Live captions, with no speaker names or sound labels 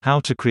How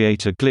to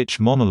Create a Glitch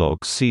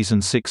Monologues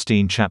Season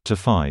 16 Chapter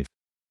 5.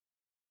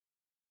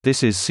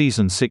 This is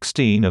Season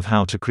 16 of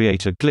How to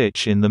Create a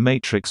Glitch in the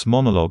Matrix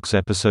Monologues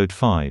Episode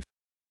 5.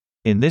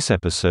 In this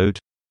episode,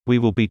 we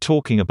will be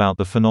talking about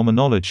the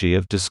phenomenology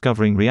of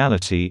discovering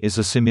reality is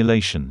a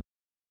simulation.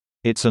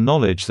 It's a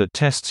knowledge that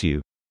tests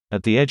you,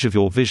 at the edge of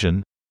your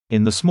vision,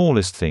 in the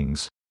smallest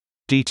things,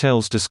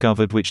 details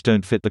discovered which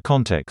don't fit the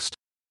context,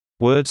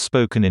 words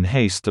spoken in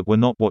haste that were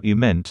not what you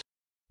meant,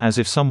 as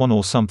if someone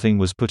or something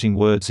was putting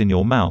words in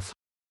your mouth,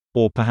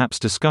 or perhaps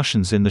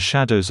discussions in the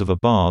shadows of a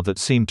bar that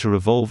seemed to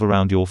revolve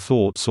around your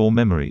thoughts or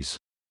memories.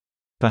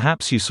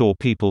 Perhaps you saw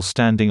people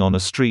standing on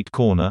a street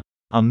corner,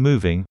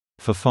 unmoving,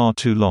 for far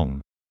too long.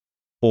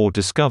 Or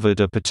discovered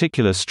a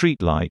particular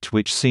streetlight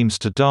which seems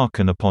to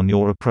darken upon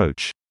your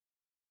approach.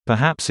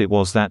 Perhaps it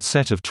was that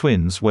set of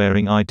twins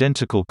wearing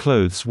identical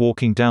clothes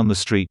walking down the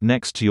street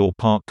next to your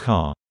parked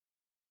car.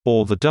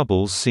 Or the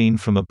doubles seen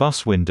from a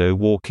bus window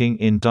walking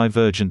in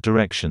divergent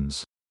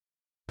directions.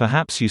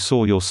 Perhaps you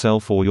saw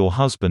yourself or your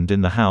husband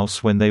in the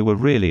house when they were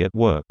really at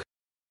work.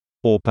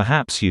 Or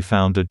perhaps you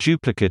found a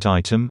duplicate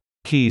item,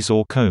 keys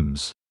or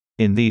combs.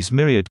 In these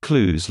myriad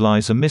clues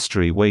lies a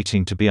mystery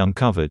waiting to be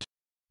uncovered,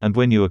 and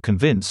when you are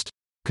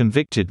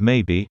convicted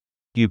maybe,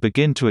 you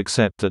begin to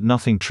accept that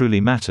nothing truly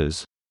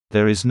matters,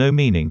 there is no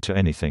meaning to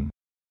anything.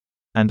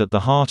 And at the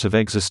heart of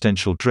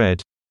existential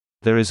dread,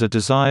 there is a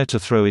desire to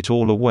throw it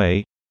all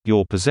away,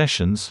 your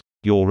possessions,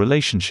 your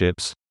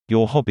relationships,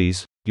 your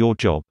hobbies, your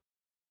job.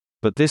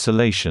 But this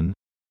elation,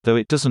 though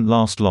it doesn't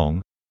last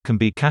long, can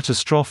be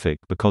catastrophic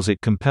because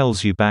it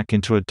compels you back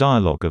into a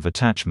dialogue of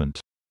attachment.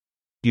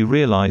 You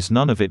realize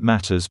none of it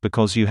matters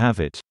because you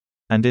have it.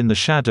 And in the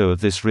shadow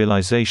of this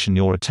realization,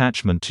 your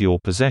attachment to your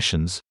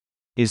possessions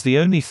is the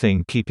only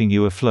thing keeping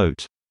you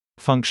afloat,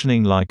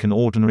 functioning like an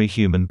ordinary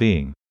human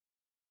being.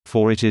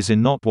 For it is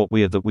in not what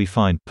we are that we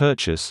find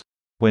purchase,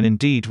 when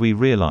indeed we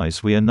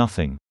realize we are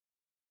nothing.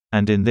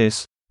 And in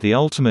this, the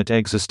ultimate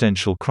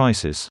existential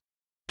crisis,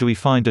 do we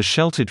find a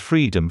sheltered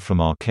freedom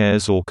from our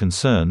cares or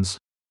concerns,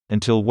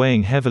 until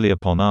weighing heavily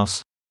upon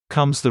us,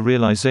 comes the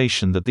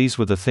realization that these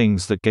were the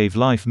things that gave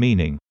life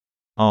meaning: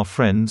 our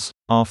friends,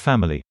 our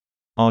family,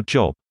 our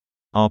job,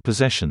 our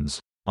possessions,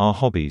 our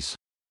hobbies.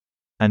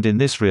 And in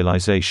this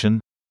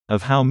realization,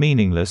 of how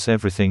meaningless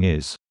everything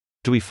is,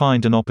 do we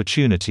find an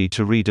opportunity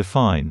to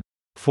redefine,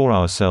 for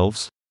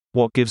ourselves,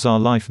 what gives our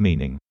life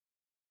meaning.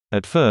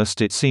 At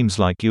first it seems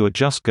like you are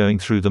just going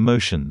through the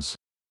motions.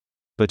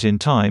 But in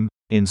time,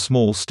 in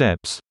small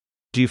steps,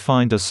 do you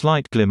find a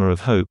slight glimmer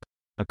of hope,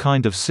 a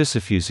kind of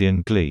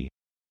Sisyphusian glee.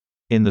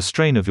 In the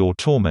strain of your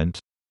torment,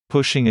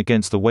 pushing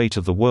against the weight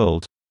of the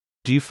world,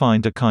 do you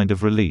find a kind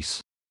of release.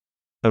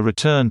 A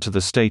return to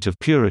the state of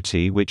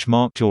purity which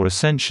marked your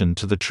ascension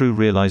to the true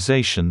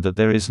realization that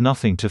there is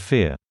nothing to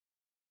fear.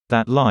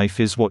 That life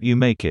is what you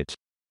make it.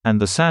 And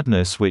the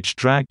sadness which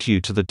dragged you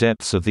to the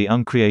depths of the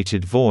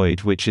uncreated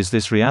void which is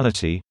this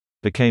reality,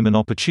 became an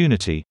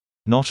opportunity,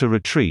 not a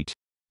retreat,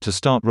 to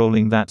start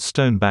rolling that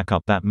stone back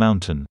up that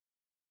mountain.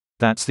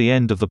 That's the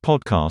end of the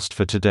podcast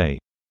for today.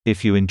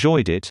 If you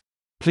enjoyed it,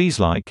 please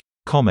like,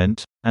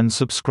 comment, and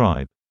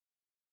subscribe.